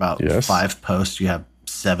after about 5 posts, you have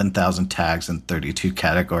 7,000 tags and 32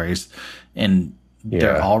 categories, and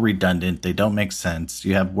they're all redundant. They don't make sense.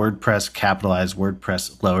 You have WordPress capitalized,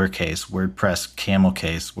 WordPress lowercase, WordPress camel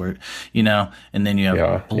case, you know, and then you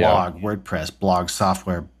have blog, WordPress, blog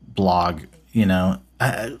software, blog, you know,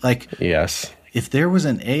 if there was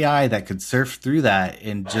an AI that could surf through that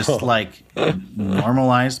and just like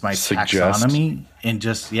normalize my taxonomy and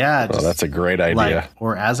just that's a great idea.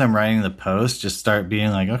 Or as I'm writing the post, just start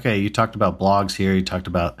being like, okay, you talked about blogs here, you talked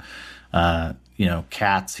about, you know,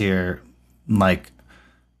 cats here. Like,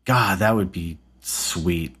 God, that would be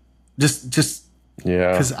sweet. Just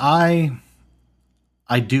because I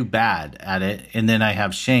do bad at it, and then I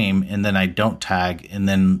have shame, and then I don't tag, and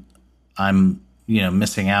then I'm, you know,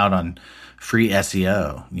 missing out on free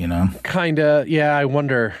SEO, you know? Kinda, yeah. I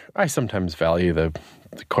wonder, I sometimes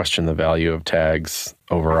question the value of tags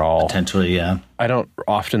overall. Potentially, yeah. I don't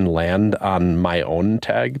often land on my own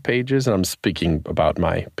tag pages, and I'm speaking about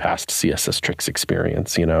my past CSS Tricks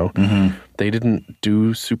experience, you know? Mm-hmm. They didn't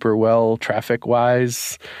do super well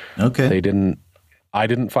traffic-wise. Okay. I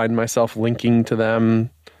didn't find myself linking to them.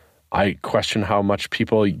 I question how much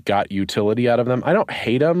people got utility out of them. I don't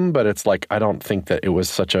hate them, but it's like I don't think that it was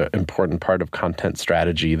such an important part of content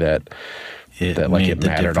strategy that it that like made it the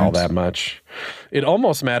mattered all difference. that much. It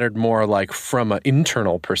almost mattered more like from an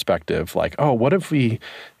internal perspective, like, oh, what if we,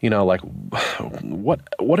 like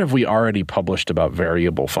what have we already published about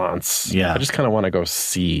variable fonts? Yeah. I just kind of want to go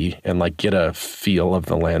see and like get a feel of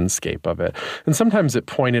the landscape of it. And sometimes it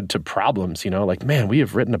pointed to problems, like, man, we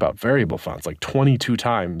have written about variable fonts like 22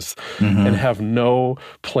 times and have no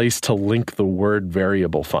place to link the word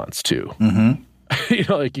variable fonts to.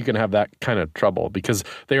 Like you can have that kind of trouble because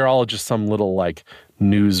they are all just some little like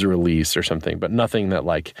news release or something, but nothing that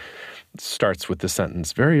like starts with the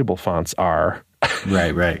sentence variable fonts are.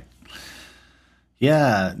 Right.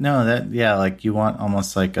 Yeah, no, like you want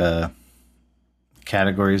almost like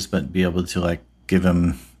categories, but be able to like give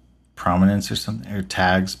them prominence or something, or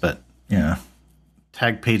tags, but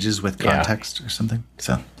tag pages with context or something.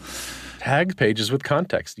 So tag pages with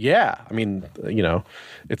context. Yeah. I mean,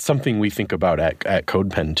 it's something we think about at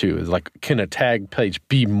CodePen too, is like, can a tag page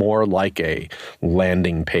be more like a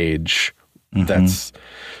landing page that's,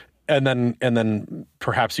 and then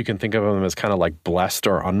perhaps you can think of them as kind of like blessed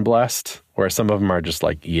or unblessed, where some of them are just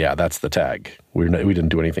like, yeah, that's the tag. We didn't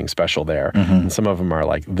do anything special there. And some of them are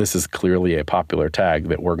like, this is clearly a popular tag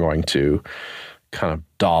that we're going to kind of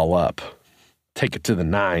doll up. Take it to the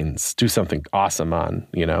nines, do something awesome on,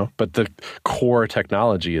 but the core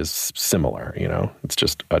technology is similar, it's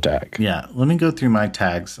just a tag. Yeah. Let me go through my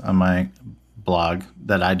tags on my blog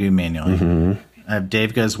that I do manually. I have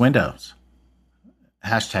Dave Goes Windows,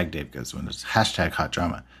 hashtag Dave Goes Windows, hashtag Hot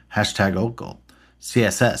Drama, hashtag Old Gold,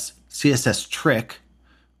 CSS Trick,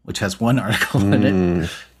 which has one article in it.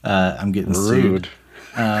 I'm getting Rude.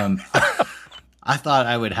 sued. I thought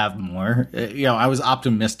I would have more. I was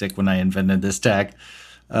optimistic when I invented this tag.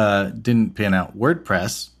 Didn't pan out.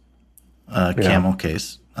 WordPress, camel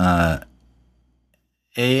case,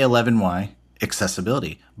 A11Y,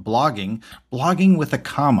 accessibility, blogging with a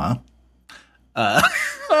comma,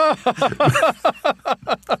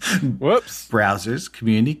 Whoops. browsers,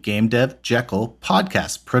 community, game dev, Jekyll,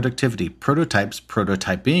 podcast, productivity, prototypes,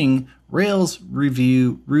 prototyping, Rails,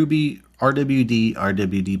 review, Ruby,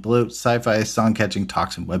 RWD bloat, sci-fi, song catching,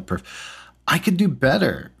 talks, and web perf. I could do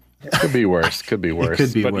better. Could be worse. It could be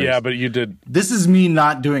but worse. Yeah, but you did. This is me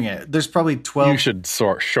not doing it. There's probably 12. You should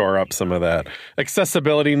shore up some of that.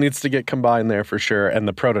 Accessibility needs to get combined there for sure, and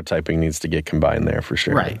the prototyping needs to get combined there for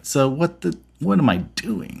sure. Right. So what am I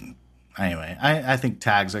doing? Anyway, I think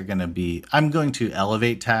tags are going to be, I'm going to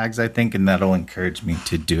elevate tags, I think, and that'll encourage me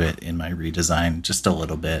to do it in my redesign just a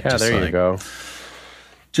little bit. Yeah, just there you go.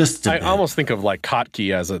 Just I almost think of like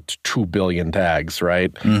Kottke as a 2 billion tags,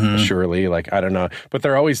 right? Surely, like, I don't know. But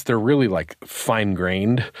they're really like fine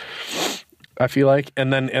grained, I feel like.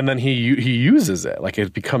 And then he uses it. Like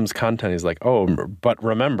it becomes content. He's like, oh, but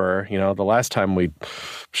remember, the last time we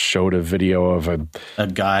showed a video of a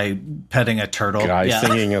guy petting a turtle. Guy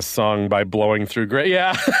singing a song by blowing through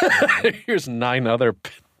Yeah. Here's 9 other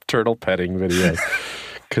turtle petting videos.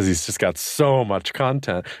 Because he's just got so much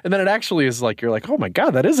content. And then it actually is like, you're like, oh my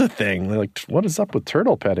God, that is a thing. They're like, what is up with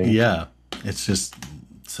turtle petting? Yeah. It's just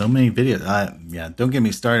so many videos. Don't get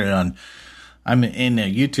me started on, I'm in a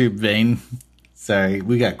YouTube vein. Sorry,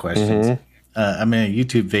 we got questions. I'm in a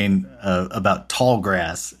YouTube vein about tall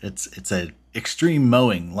grass. It's a extreme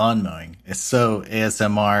lawn mowing. It's so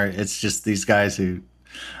ASMR. It's just these guys who,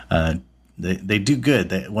 they do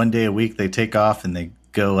good. One day a week they take off and they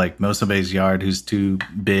go like mow somebody's yard who's too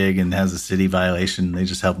big and has a city violation. They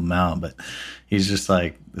just help him out. But he's just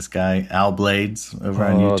like this guy, Al Blades, over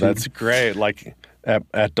on YouTube. Oh, that's great. Like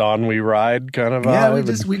at dawn we ride kind of vibe.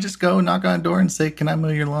 Yeah, we just go knock on a door and say, can I mow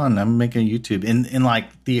your lawn? I'm making a YouTube. And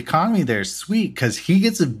like the economy there is sweet because he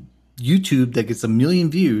gets a YouTube that gets 1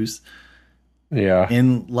 million views. Yeah.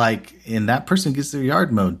 And that person gets their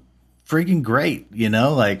yard mowed. Freaking great,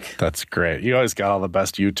 like that's great. You always got all the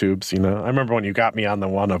best YouTubes, I remember when you got me on the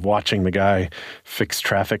one of watching the guy fix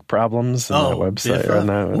traffic problems on that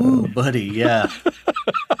website. Ooh, buddy, yeah.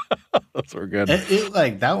 Those were good.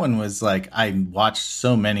 That one was like, I watched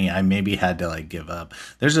so many, I maybe had to like give up.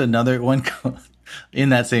 There's another one in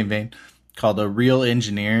that same vein called A Real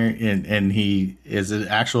Engineer, and he is an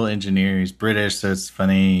actual engineer. He's British, so it's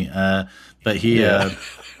funny. But he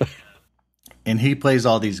and he plays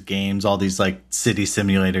all these games, all these like city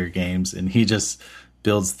simulator games, and he just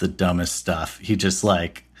builds the dumbest stuff. He just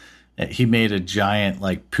he made a giant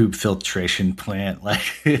like poop filtration plant. Like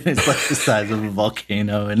it's like the size of a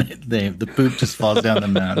volcano, and the poop just falls down the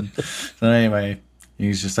mountain. So anyway,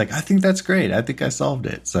 he's just like, I think that's great. I think I solved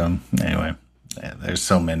it. So anyway, there's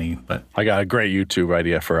so many, but I got a great YouTube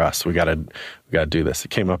idea for us. We gotta do this.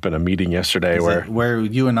 It came up in a meeting yesterday where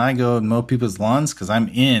you and I go and mow people's lawns, because I'm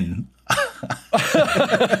in.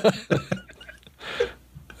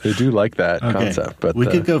 They do like that concept. But we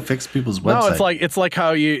could go fix people's website. No, it's like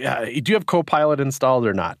how you do you have Copilot installed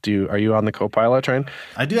or not? Are you on the Copilot train?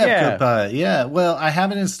 I do have Copilot. Yeah. Well, I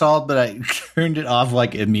have it installed, but I turned it off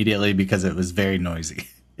like immediately because it was very noisy.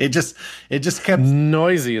 It just kept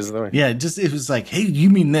noisy is the way. Yeah, it was like, hey, you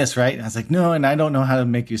mean this, right? And I was like, no, and I don't know how to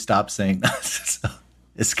make you stop saying that. So,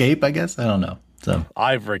 escape, I guess. I don't know. So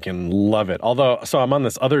I freaking love it. Although, so I'm on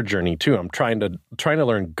this other journey too. I'm trying to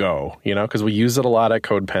learn Go, because we use it a lot at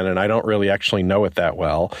CodePen, and I don't really actually know it that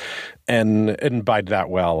well. And by that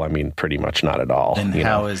well, I mean pretty much not at all. And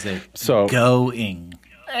how is it going?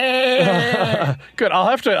 Good. I'll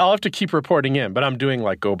have to keep reporting in, but I'm doing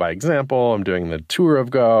like Go by example. I'm doing the tour of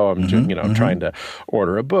Go. I'm doing, trying to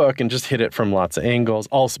order a book and just hit it from lots of angles.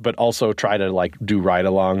 But also try to like do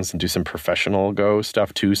ride-alongs and do some professional Go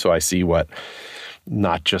stuff too. So I see what.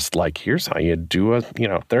 Not just like, here's how you do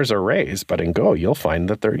there's arrays, but in Go, you'll find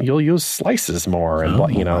that you'll use slices more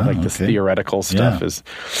and, this theoretical stuff is.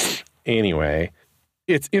 Anyway,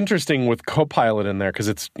 it's interesting with Copilot in there because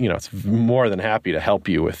it's more than happy to help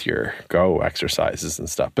you with your Go exercises and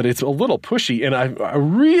stuff, but it's a little pushy. And I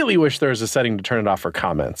really wish there was a setting to turn it off for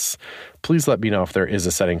comments. Please let me know if there is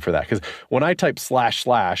a setting for that. Because when I type /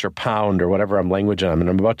 or pound or whatever language I'm in, and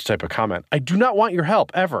I'm about to type a comment, I do not want your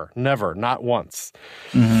help ever, never, not once.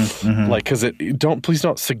 Like, because please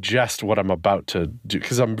don't suggest what I'm about to do.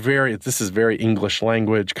 Because this is very English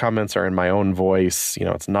language. Comments are in my own voice.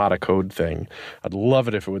 It's not a code thing. I'd love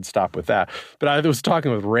it if it would stop with that. But I was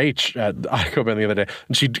talking with Rach at iCodePen the other day,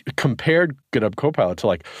 and she compared GitHub Copilot to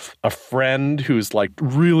like a friend who's like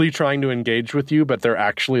really trying to engage with you, but they're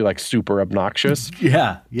actually like super obnoxious.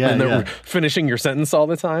 Yeah. And they're finishing your sentence all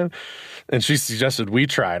the time. And she suggested we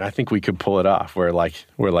try it. I think we could pull it off. We're like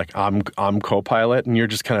I'm Copilot, and you're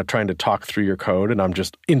just kind of trying to talk through your code, and I'm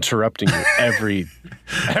just interrupting you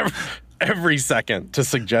every second to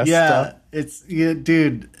suggest stuff.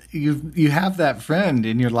 Dude, you have that friend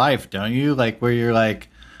in your life, don't you? Like where you're like,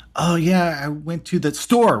 oh yeah, I went to the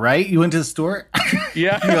store, right? You went to the store?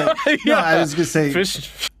 Yeah. Like, no, I was gonna say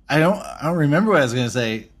I don't remember what I was gonna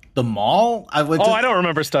say. The mall? I don't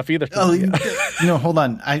remember stuff either. Oh, hold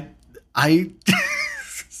on. I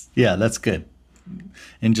yeah, that's good.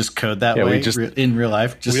 And just code that way in real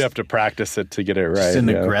life. We have to practice it to get it right. Just an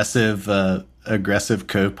aggressive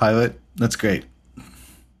Copilot. That's great.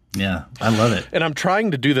 Yeah, I love it. And I'm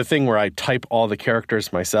trying to do the thing where I type all the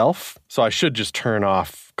characters myself. So I should just turn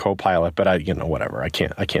off Copilot, but whatever. I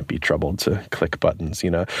can't be troubled to click buttons,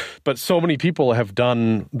 But so many people have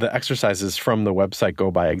done the exercises from the website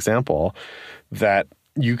Go by Example that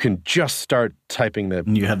you can just start typing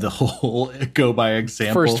you have the whole Go by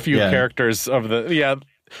Example. First few characters of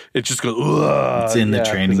it just goes, ugh. It's in the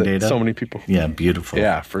training data. So many people. Yeah, beautiful.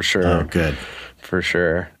 Yeah, for sure. Oh, good. For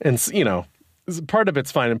sure. And, part of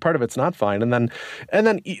it's fine and part of it's not fine. And then,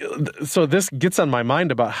 so this gets on my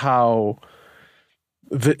mind about how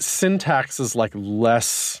the syntax is like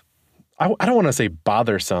less, I don't want to say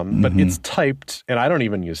bothersome, but it's typed, and I don't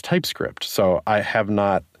even use TypeScript. So I have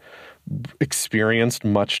not experienced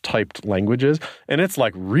much typed languages, and it's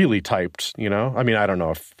like really typed, I mean, I don't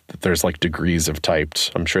know if there's like degrees of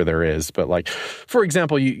typed. I'm sure there is, but like, for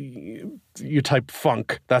example, you type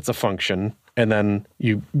func, that's a function. And then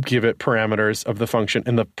you give it parameters of the function,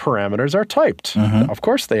 and the parameters are typed. Of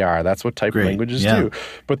course they are. That's what typed languages do.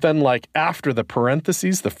 But then like after the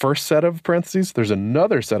parentheses, the first set of parentheses, there's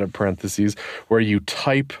another set of parentheses where you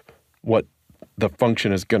type what the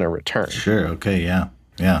function is going to return. Sure. Okay. Yeah.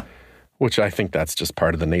 Yeah. Which I think that's just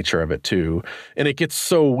part of the nature of it too. And it gets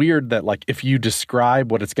so weird that like if you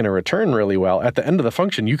describe what it's going to return really well, at the end of the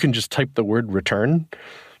function, you can just type the word return,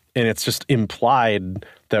 and it's just implied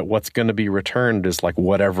that what's going to be returned is like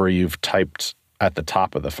whatever you've typed at the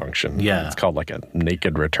top of the function. Yeah. It's called like a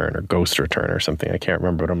naked return or ghost return or something. I can't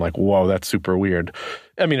remember, but I'm like, whoa, that's super weird.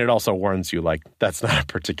 I mean, it also warns you like that's not a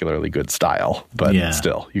particularly good style, but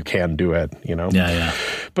still you can do it, Yeah.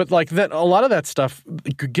 But like that, a lot of that stuff,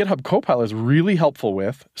 GitHub Copilot is really helpful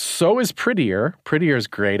with. So is Prettier. Prettier is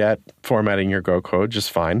great at formatting your Go code just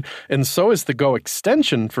fine. And so is the Go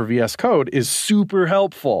extension for VS Code is super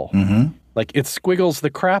helpful. Like it squiggles the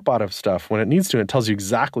crap out of stuff when it needs to. And it tells you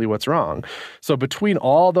exactly what's wrong. So between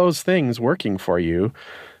all those things working for you,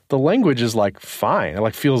 the language is like fine. It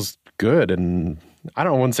like feels good. And I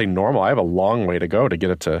wouldn't say normal. I have a long way to go to get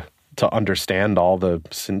it to understand all the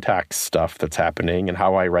syntax stuff that's happening and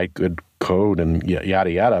how I write good code and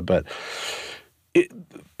yada, yada. But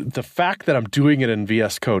the fact that I'm doing it in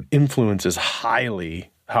VS Code influences highly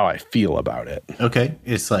how I feel about it. Okay.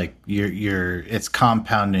 It's like it's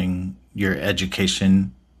compounding your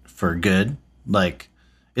education for good. Like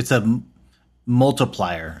it's a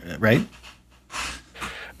multiplier, right?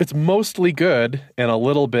 It's mostly good and a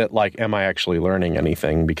little bit like, am I actually learning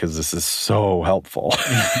anything? Because this is so helpful.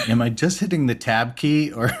 Am I just hitting the tab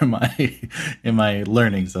key or am I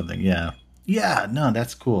learning something? Yeah. Yeah, no,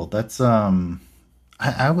 that's cool. That's I'm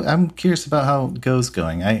curious about how Go's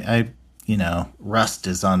going. Rust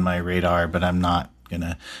is on my radar, but I'm not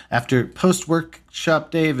gonna. After post workshop,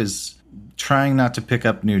 Dave is trying not to pick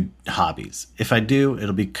up new hobbies. If I do,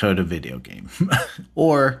 it'll be code a video game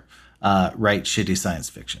or write shitty science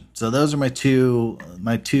fiction. So those are my two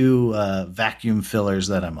vacuum fillers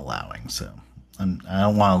that I'm allowing. So I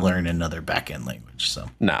don't want to learn another back-end language. So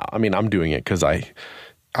no, I mean, I'm doing it because I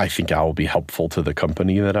think I will be helpful to the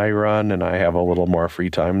company that I run, and I have a little more free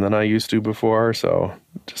time than I used to before. So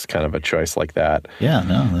just kind of a choice like that. Yeah,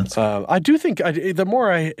 no, that's. I do think the more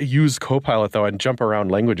I use Copilot though and jump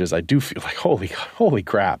around languages, I do feel like holy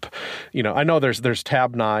crap. I know there's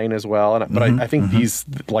Tab 9 as well, but I think these,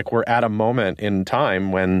 like, we're at a moment in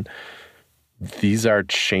time when these are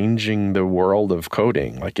changing the world of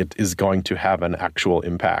coding. Like, it is going to have an actual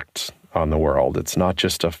impact on the world. It's not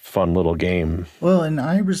just a fun little game. Well, and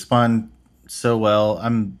I respond so well.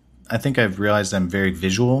 I think I've realized I'm very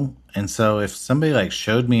visual. And so if somebody like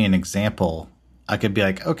showed me an example, I could be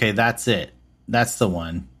like, okay, that's it. That's the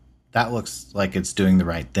one. That looks like it's doing the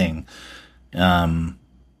right thing.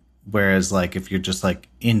 Whereas like if you're just like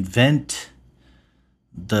invent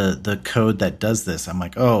the code that does this, I'm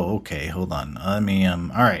like, oh, okay, hold on. Let me all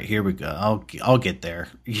right, here we go. I'll get there.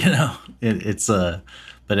 It's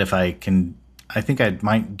but if I can, I think I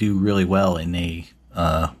might do really well in an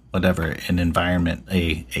environment,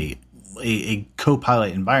 a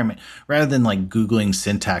Copilot environment, rather than like Googling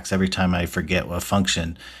syntax every time I forget what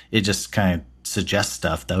function. It just kind of suggests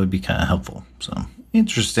stuff that would be kind of helpful. So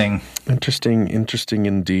interesting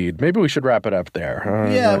indeed. Maybe we should wrap it up there.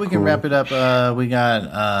 Yeah, we can wrap it up. We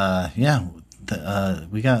got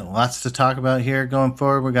we got lots to talk about here going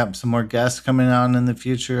forward. We got some more guests coming on in the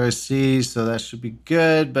future, I see, so that should be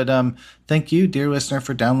good. But thank you, dear listener,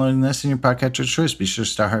 for downloading this in your podcatcher of choice. Be sure to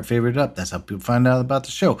star, heart, favorite up. That's how people find out about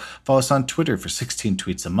the show. Follow us on Twitter for 16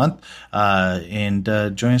 tweets a month, and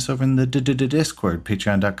join us over in the Discord,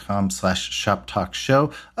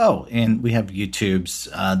 patreon.com/shoptalkshow. Oh, and we have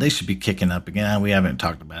YouTubes. They should be kicking up again. We haven't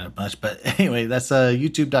talked about it much, but anyway, that's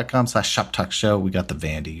youtube.com/shoptalkshow. We got the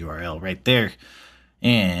Vandy URL right there.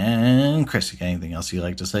 And Chris, you got anything else you'd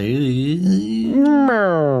like to say?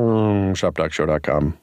 Shoptalkshow.com.